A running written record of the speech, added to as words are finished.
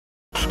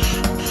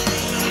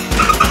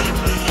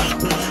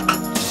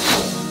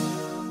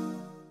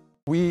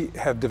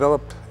have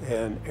developed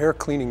an air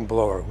cleaning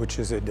blower, which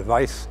is a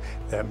device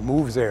that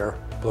moves air,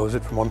 blows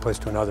it from one place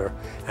to another,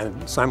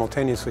 and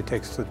simultaneously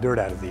takes the dirt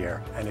out of the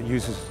air. And it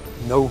uses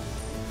no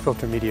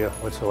filter media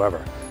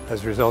whatsoever.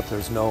 As a result,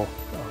 there's no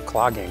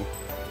clogging,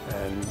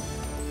 and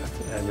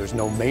there's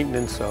no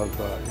maintenance of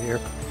the air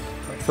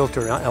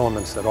filter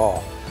elements at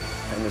all.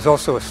 And there's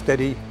also a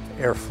steady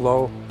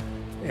airflow,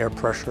 air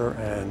pressure,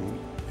 and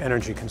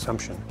energy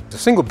consumption. The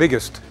single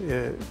biggest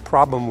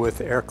problem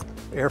with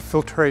air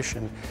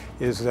filtration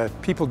is that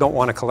people don't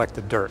want to collect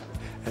the dirt.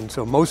 And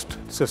so most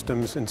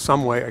systems in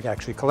some way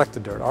actually collect the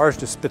dirt. Ours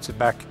just spits it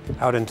back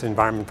out into the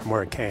environment from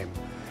where it came.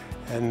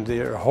 And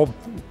there are a whole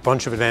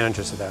bunch of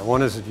advantages to that.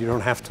 One is that you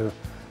don't have to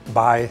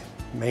buy,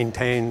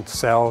 maintain,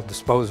 sell,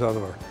 dispose of,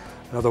 or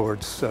in other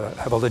words,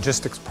 have a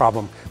logistics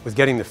problem with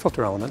getting the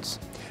filter elements.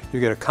 You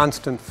get a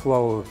constant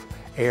flow of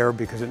air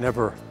because it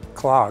never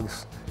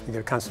clogs. You get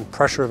a constant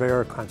pressure of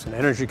air, constant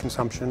energy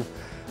consumption.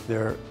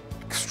 They're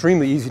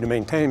extremely easy to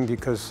maintain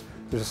because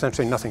there's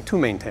essentially nothing to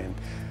maintain.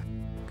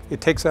 It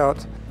takes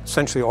out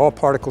essentially all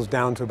particles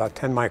down to about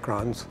 10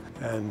 microns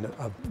and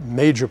a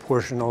major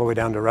portion all the way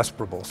down to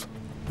respirables.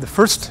 The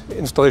first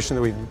installation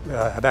that we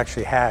have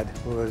actually had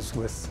was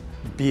with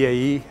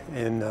BAE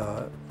in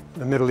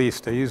the Middle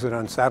East. They use it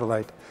on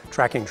satellite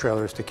tracking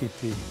trailers to keep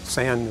the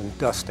sand and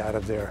dust out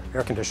of their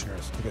air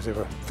conditioners because they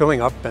were filling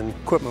up and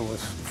equipment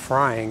was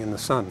frying in the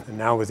sun. And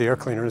now with the air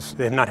cleaners,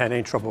 they have not had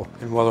any trouble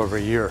in well over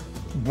a year.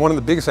 One of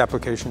the biggest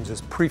applications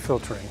is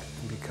pre-filtering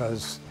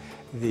because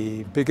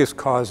the biggest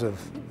cause of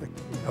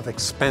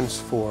expense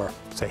for,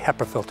 say,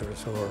 HEPA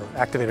filters or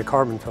activated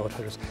carbon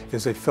filters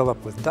is they fill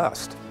up with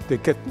dust. They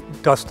get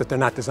dust that they're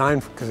not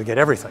designed for because they get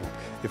everything.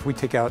 If we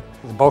take out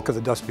the bulk of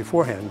the dust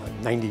beforehand,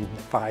 like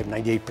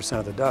 95–98%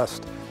 of the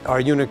dust, our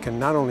unit can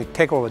not only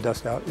take all the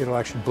dust out, it'll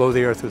actually blow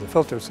the air through the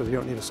filter so you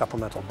don't need a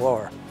supplemental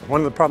blower.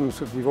 One of the problems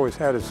that we've always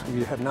had is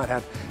we have not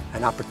had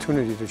an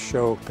opportunity to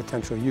show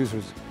potential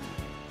users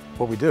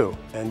what we do.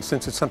 And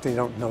since it's something they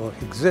don't know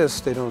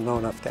exists, they don't know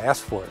enough to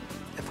ask for it.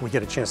 If we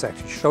get a chance to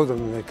actually show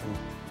them, they can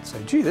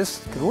say, gee,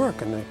 this could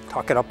work, and they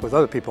talk it up with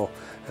other people,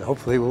 and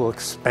hopefully we'll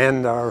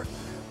expand our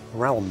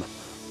realm.